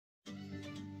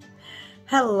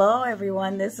Hello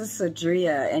everyone, this is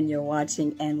Sadria and you're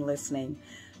watching and listening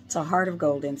to Heart of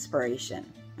Gold Inspiration.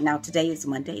 Now today is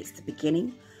Monday, it's the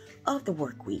beginning of the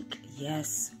work week.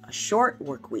 Yes, a short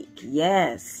work week,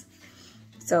 yes.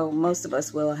 So most of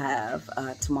us will have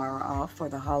tomorrow off for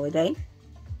the holiday.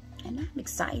 And I'm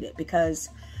excited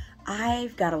because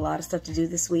I've got a lot of stuff to do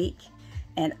this week.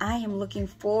 And I am looking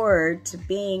forward to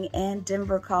being in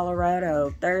Denver,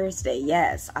 Colorado Thursday.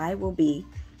 Yes, I will be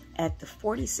at the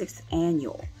 46th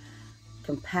Annual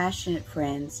Compassionate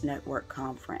Friends Network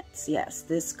Conference. Yes,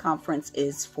 this conference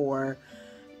is for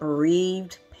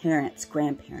bereaved parents,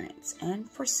 grandparents, and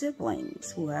for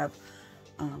siblings who have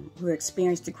who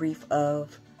experienced the grief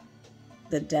of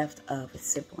the death of a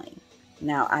sibling.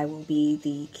 Now, I will be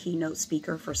the keynote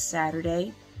speaker for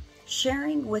Saturday,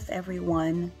 sharing with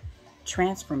everyone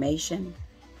transformation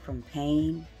from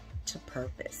pain to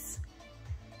purpose.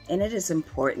 And it is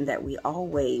important that we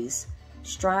always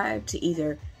strive to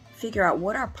either figure out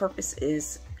what our purpose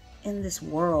is in this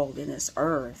world, in this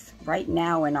earth, right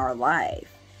now in our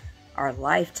life, our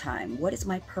lifetime. What is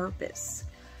my purpose?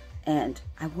 And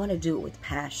I want to do it with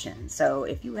passion. So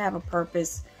if you have a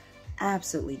purpose,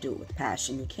 absolutely do it with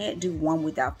passion. You can't do one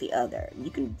without the other.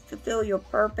 You can fulfill your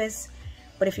purpose,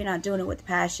 but if you're not doing it with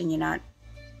passion, you might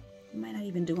not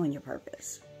even doing your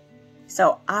purpose.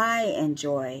 So I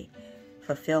enjoy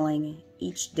fulfilling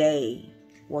each day,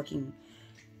 working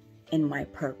in my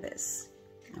purpose.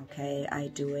 Okay, I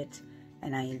do it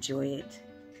and I enjoy it,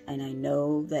 and I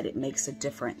know that it makes a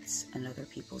difference in other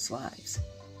people's lives.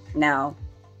 Now,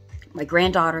 my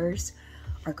granddaughters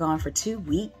are gone for 2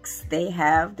 weeks. They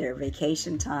have their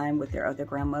vacation time with their other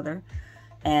grandmother,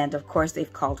 and of course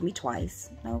they've called me twice,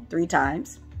 no, 3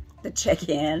 times to check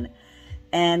in.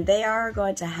 And they are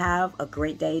going to have a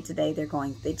great day today. They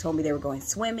told me they were going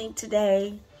swimming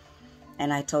today.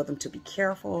 And I told them to be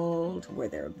careful, to wear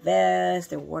their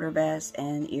vest, their water vest,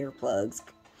 and earplugs.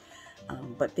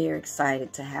 But they're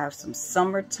excited to have some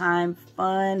summertime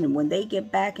fun. And when they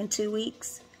get back in 2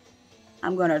 weeks,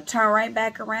 I'm going to turn right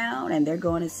back around and they're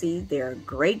going to see their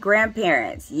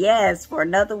great-grandparents. Yes, for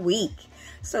another week.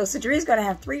 So Sadria's going to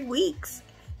have 3 weeks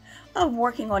of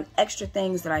working on extra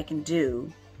things that I can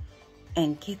do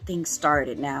and get things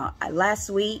started. Now, last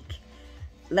week,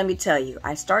 let me tell you,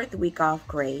 I started the week off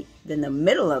great. Then the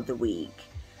middle of the week,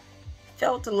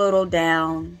 felt a little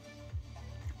down.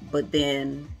 But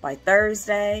then by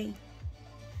Thursday,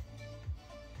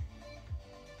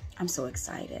 I'm so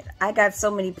excited. I got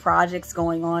so many projects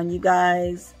going on, you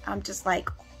guys. I'm just like,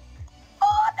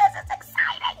 oh, this is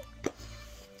exciting.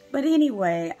 But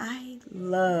anyway, I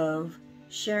love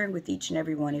sharing with each and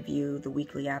every one of you the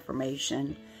weekly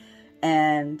affirmation.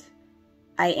 And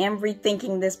I am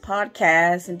rethinking this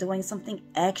podcast and doing something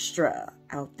extra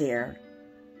out there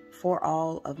for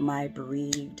all of my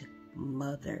bereaved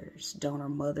mothers, donor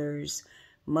mothers,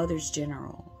 mothers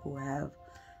general who have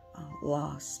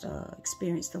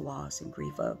experienced the loss and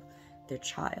grief of their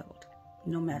child,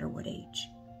 no matter what age.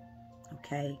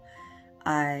 Okay,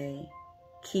 I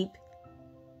keep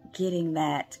getting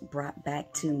that brought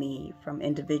back to me from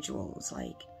individuals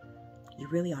like, you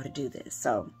really ought to do this.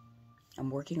 So I'm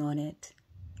working on it,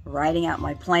 writing out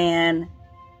my plan,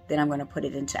 then I'm going to put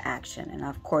it into action. And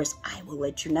of course, I will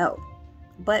let you know.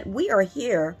 But we are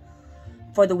here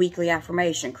for the weekly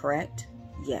affirmation, correct?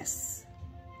 Yes.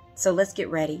 So let's get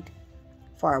ready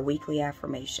for our weekly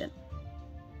affirmation.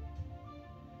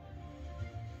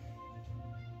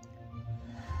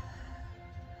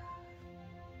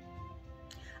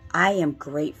 I am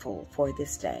grateful for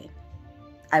this day.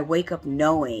 I wake up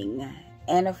knowing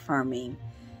and affirming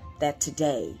that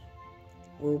today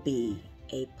will be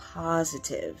a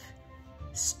positive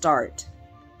start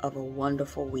of a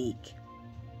wonderful week.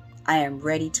 I am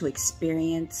ready to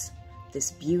experience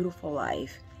this beautiful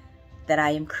life that I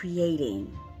am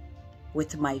creating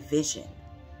with my vision,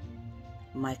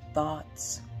 my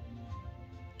thoughts,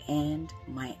 and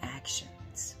my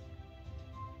actions.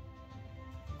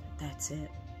 That's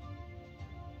it.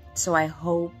 So I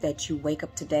hope that you wake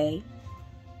up today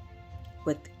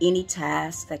with any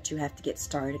task that you have to get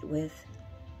started with.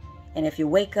 And if you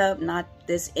wake up not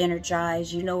this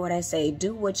energized, you know what I say,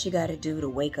 do what you got to do to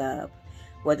wake up.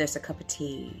 Whether it's a cup of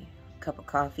tea, a cup of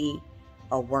coffee,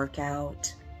 a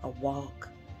workout, a walk,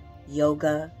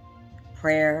 yoga,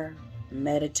 prayer,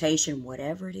 meditation,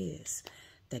 whatever it is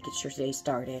that gets your day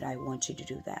started, I want you to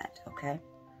do that, okay?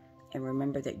 And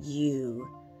remember that you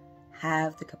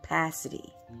have the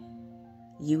capacity,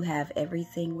 you have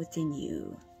everything within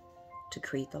you to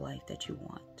create the life that you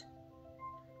want.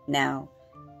 Now,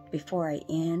 before I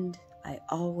end, I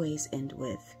always end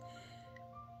with,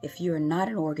 if you're not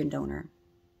an organ donor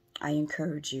I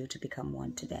encourage you to become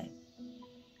one today.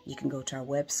 You can go to our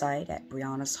website at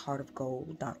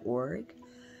briannasheartofgold.org,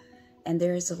 and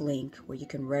there is a link where you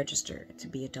can register to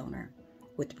be a donor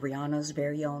with Brianna's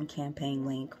very own campaign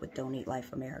link with Donate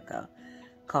Life America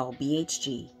called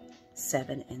BHG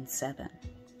 7 and 7.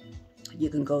 You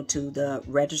can go to the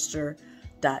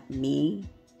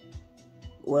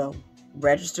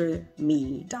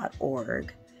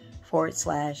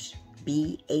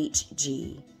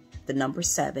registerme.org/BHG, the number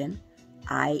 7,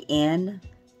 IN,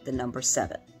 the number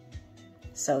 7.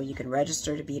 So you can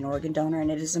register to be an organ donor,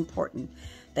 and it is important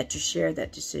that you share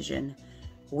that decision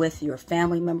with your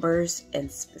family members, and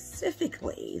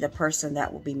specifically the person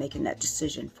that will be making that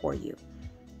decision for you,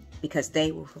 because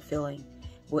they will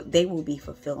be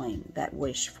fulfilling that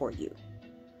wish for you.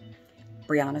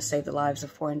 Brianna saved the lives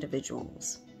of 4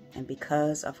 individuals, and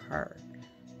because of her,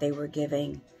 they were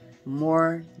giving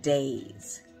more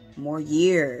days, more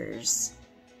years,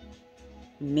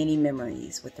 many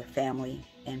memories with their family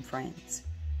and friends.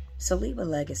 So leave a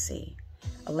legacy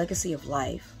of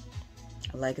life,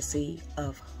 a legacy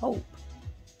of hope,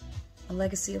 a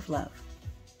legacy of love.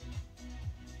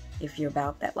 If you're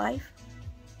about that life,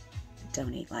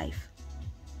 donate life.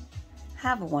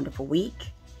 Have a wonderful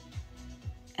week,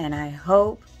 and I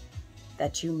hope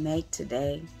that you make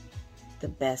today the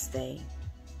best day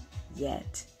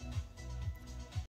yet.